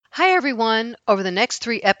everyone. Over the next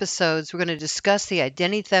 3 episodes, we're going to discuss the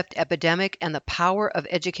identity theft epidemic and the power of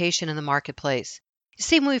education in the marketplace. You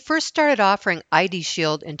see, when we first started offering ID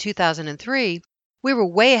Shield in 2003, we were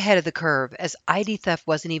way ahead of the curve as ID theft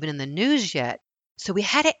wasn't even in the news yet. So we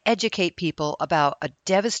had to educate people about a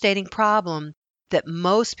devastating problem that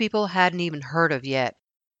most people hadn't even heard of yet.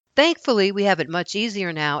 Thankfully, we have it much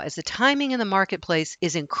easier now as the timing in the marketplace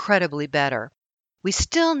is incredibly better. We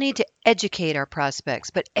still need to educate our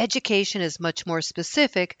prospects, but education is much more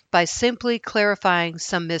specific by simply clarifying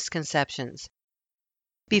some misconceptions.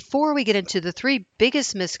 Before we get into the 3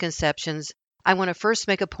 biggest misconceptions, I want to first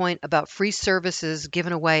make a point about free services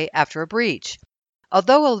given away after a breach.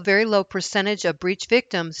 Although a very low percentage of breach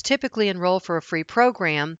victims typically enroll for a free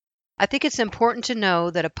program, I think it's important to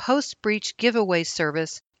know that a post-breach giveaway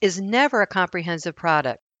service is never a comprehensive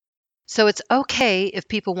product. So it's okay if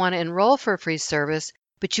people want to enroll for a free service,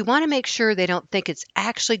 but you want to make sure they don't think it's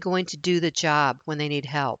actually going to do the job when they need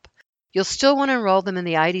help. You'll still want to enroll them in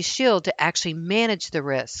the ID Shield to actually manage the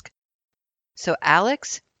risk. So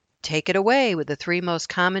Alex, take it away with the 3 most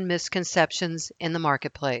common misconceptions in the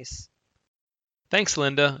marketplace. Thanks,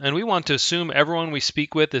 Linda, and we want to assume everyone we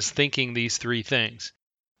speak with is thinking these 3 things.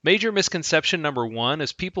 Major misconception number 1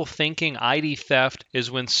 is people thinking ID theft is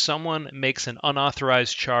when someone makes an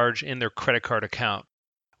unauthorized charge in their credit card account.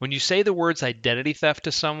 When you say the words identity theft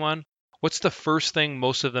to someone, what's the first thing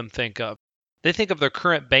most of them think of? They think of their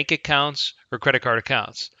current bank accounts or credit card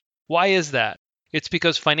accounts. Why is that? It's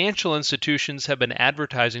because financial institutions have been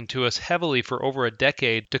advertising to us heavily for over a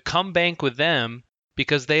decade to come bank with them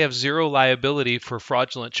because they have zero liability for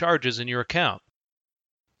fraudulent charges in your account.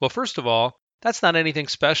 Well, first of all, that's not anything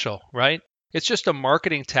special, right? It's just a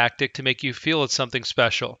marketing tactic to make you feel it's something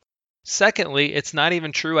special. Secondly, it's not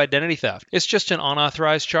even true identity theft. It's just an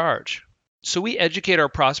unauthorized charge. So we educate our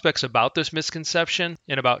prospects about this misconception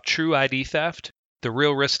and about true ID theft, the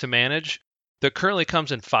real risk to manage, that currently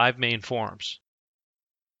comes in 5 main forms.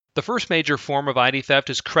 The first major form of ID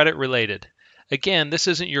theft is credit related. Again, this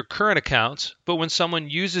isn't your current accounts, but when someone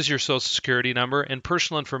uses your social security number and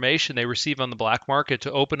personal information they receive on the black market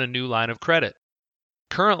to open a new line of credit.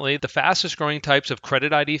 Currently, the fastest growing types of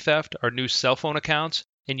credit ID theft are new cell phone accounts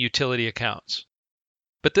and utility accounts.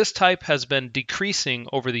 But this type has been decreasing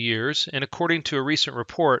over the years, and according to a recent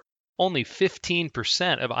report, only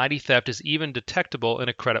 15% of ID theft is even detectable in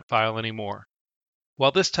a credit file anymore.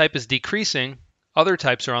 While this type is decreasing, other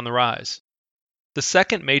types are on the rise. The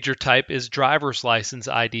second major type is driver's license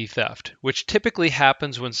ID theft, which typically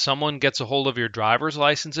happens when someone gets a hold of your driver's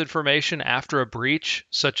license information after a breach,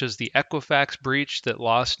 such as the Equifax breach that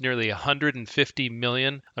lost nearly 150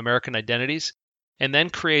 million American identities, and then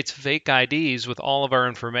creates fake IDs with all of our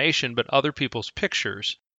information but other people's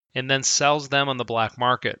pictures, and then sells them on the black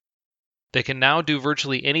market. They can now do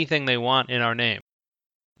virtually anything they want in our name.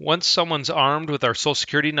 Once someone's armed with our social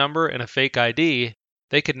security number and a fake ID,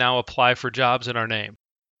 they could now apply for jobs in our name.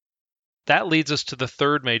 That leads us to the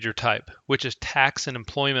third major type, which is tax and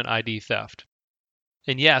employment ID theft.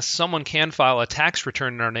 And yes, someone can file a tax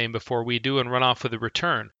return in our name before we do and run off with a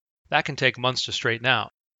return. That can take months to straighten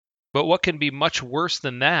out. But what can be much worse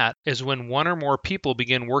than that is when 1 or more people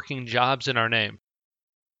begin working jobs in our name.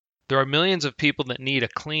 There are millions of people that need a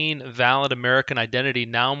clean, valid American identity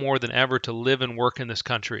now more than ever to live and work in this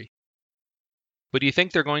country. But do you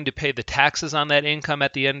think they're going to pay the taxes on that income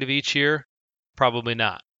at the end of each year? Probably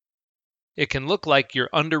not. It can look like you're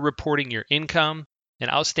underreporting your income,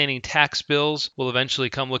 and outstanding tax bills will eventually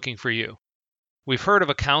come looking for you. We've heard of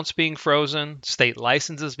accounts being frozen, state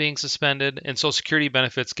licenses being suspended, and Social Security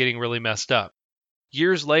benefits getting really messed up.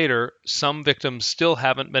 Years later, some victims still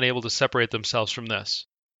haven't been able to separate themselves from this.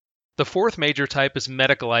 The fourth major type is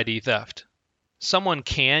medical ID theft. Someone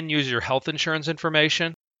can use your health insurance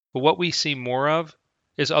information, but what we see more of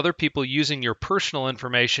is other people using your personal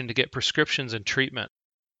information to get prescriptions and treatment.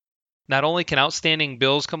 Not only can outstanding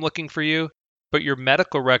bills come looking for you, but your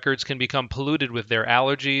medical records can become polluted with their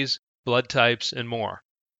allergies, blood types, and more.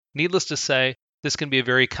 Needless to say, this can be a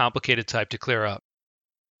very complicated type to clear up.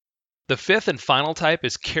 The fifth and final type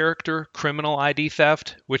is character criminal ID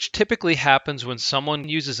theft, which typically happens when someone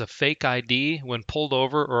uses a fake ID when pulled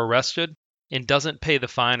over or arrested and doesn't pay the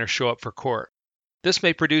fine or show up for court. This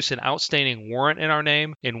may produce an outstanding warrant in our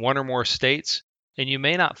name in 1 or more states, and you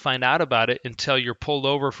may not find out about it until you're pulled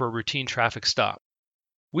over for a routine traffic stop.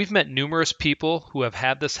 We've met numerous people who have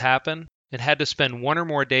had this happen and had to spend 1 or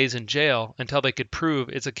more days in jail until they could prove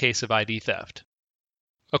it's a case of ID theft.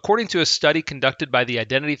 According to a study conducted by the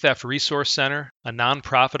Identity Theft Resource Center, a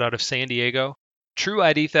nonprofit out of San Diego, true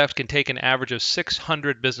ID theft can take an average of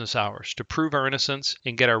 600 business hours to prove our innocence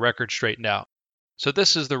and get our record straightened out. So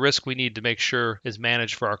this is the risk we need to make sure is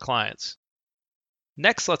managed for our clients.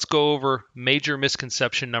 Next, let's go over major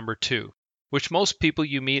misconception number 2, which most people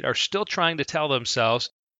you meet are still trying to tell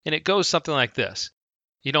themselves, and it goes something like this.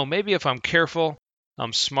 Maybe if I'm careful,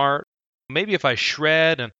 I'm smart, maybe if I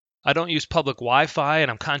shred and I don't use public Wi-Fi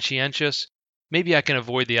and I'm conscientious, maybe I can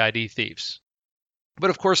avoid the ID thieves.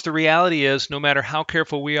 But of course, the reality is no matter how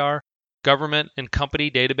careful we are, government and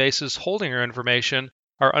company databases holding our information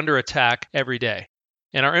are under attack every day.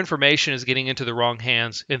 And our information is getting into the wrong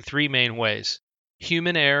hands in 3 main ways.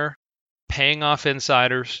 Human error, paying off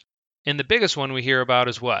insiders, and the biggest one we hear about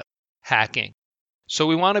is what? Hacking. So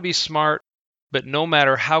we want to be smart, but no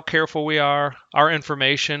matter how careful we are, our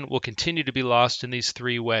information will continue to be lost in these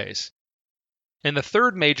 3 ways. And the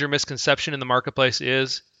third major misconception in the marketplace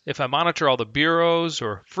is, if I monitor all the bureaus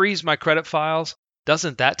or freeze my credit files,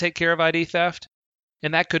 doesn't that take care of ID theft?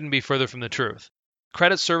 And that couldn't be further from the truth.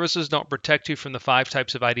 Credit services don't protect you from the 5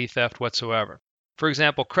 types of ID theft whatsoever. For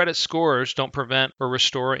example, credit scores don't prevent or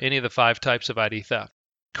restore any of the 5 types of ID theft.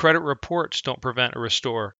 Credit reports don't prevent or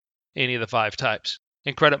restore any of the 5 types.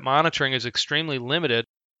 And credit monitoring is extremely limited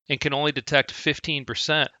and can only detect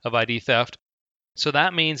 15% of ID theft. So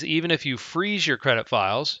that means even if you freeze your credit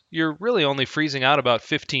files, you're really only freezing out about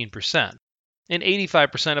 15%. And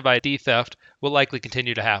 85% of ID theft will likely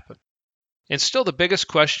continue to happen. And still the biggest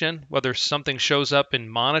question, whether something shows up in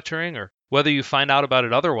monitoring or whether you find out about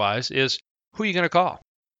it otherwise, is who are you going to call?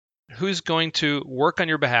 Who's going to work on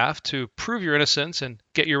your behalf to prove your innocence and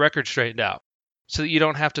get your record straightened out so that you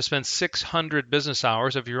don't have to spend 600 business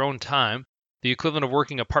hours of your own time, the equivalent of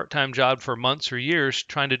working a part-time job for months or years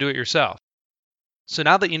trying to do it yourself? So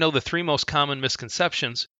now that you know the 3 most common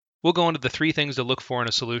misconceptions, we'll go into the 3 things to look for in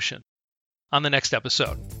a solution on the next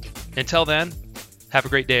episode. Until then, have a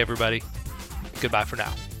great day, everybody. Goodbye for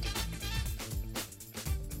now.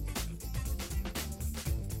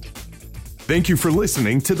 Thank you for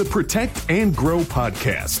listening to the Protect and Grow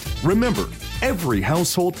podcast. Remember, every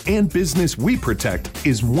household and business we protect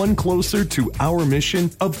is one closer to our mission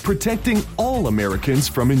of protecting all Americans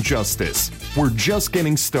from injustice. We're just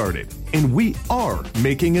getting started, and we are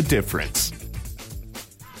making a difference.